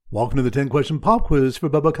Welcome to the 10-question pop quiz for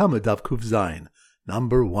Bava Kamma Daf Kuf Zayin.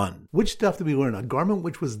 Number 1. Which daf did we learn? A garment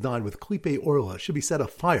which was dyed with klipe orla should be set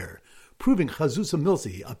afire, proving chazusa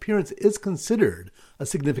milsi. Appearance is considered a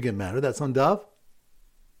significant matter. That's on daf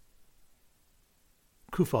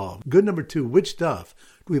Kufal. Good number 2. Which daf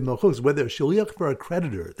do we have machos whether a shaliach for a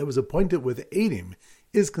creditor that was appointed with edim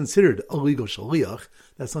is considered a legal shaliach?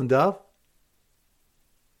 That's on daf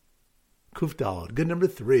Kufdal. Good number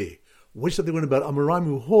 3. Which daf they learn about Amoraim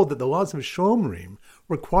who hold that the laws of Shomrim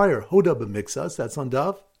require Hoda b'mixas? That's on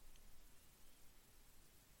daf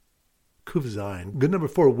Kuf Zayin. Good number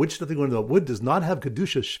 4. Which daf they learn that wood does not have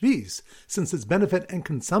kedusha shvis since its benefit and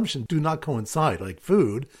consumption do not coincide, like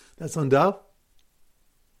food? That's on daf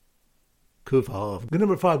Kuf Aleph. Good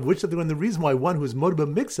number 5. Which daf they learn the reason why one who is Moda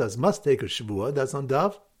b'mixas must take a shavua? That's on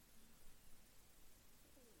daf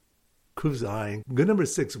Kuf Zayin. Good number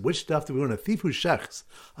 6. Which daf do we learn a thief who shechs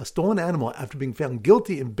a stolen animal after being found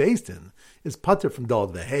guilty in Beis Din is pater from dal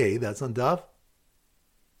v'hei? That's on daf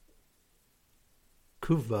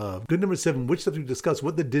Kuf Vav. Good number 7. Which daf do we discuss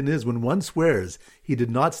what the din is when one swears he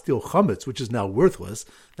did not steal chametz, which is now worthless?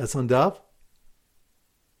 That's on daf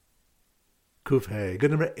Kuf Hey.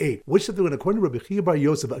 Good number 8. Which daf do we learn according to Rabbi Chia bar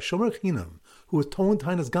Yosef a shomer chinam who was told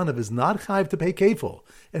tainas ganav is not chayiv to pay kefil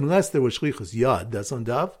unless there was shlichus yad? That's on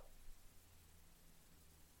daf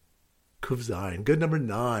Kuf Zayin. Good number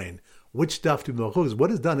 9. Which daf do we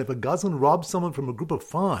what is done if a gazlan robs someone from a group of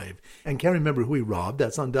 5 and can't remember who he robbed?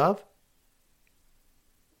 That's on daf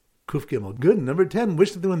Kuf Gimel. Good. Number 10.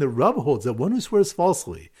 Which daf do we the Rav holds that one who swears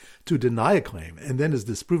falsely to deny a claim and then is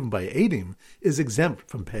disproven by edim is exempt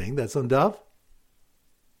from paying? That's on daf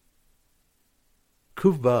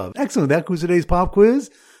Kuf Vav. Excellent. That concludes today's pop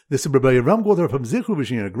quiz. This is Rabbi Ram Goldar from Zichru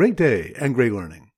wishing you a great day and great learning.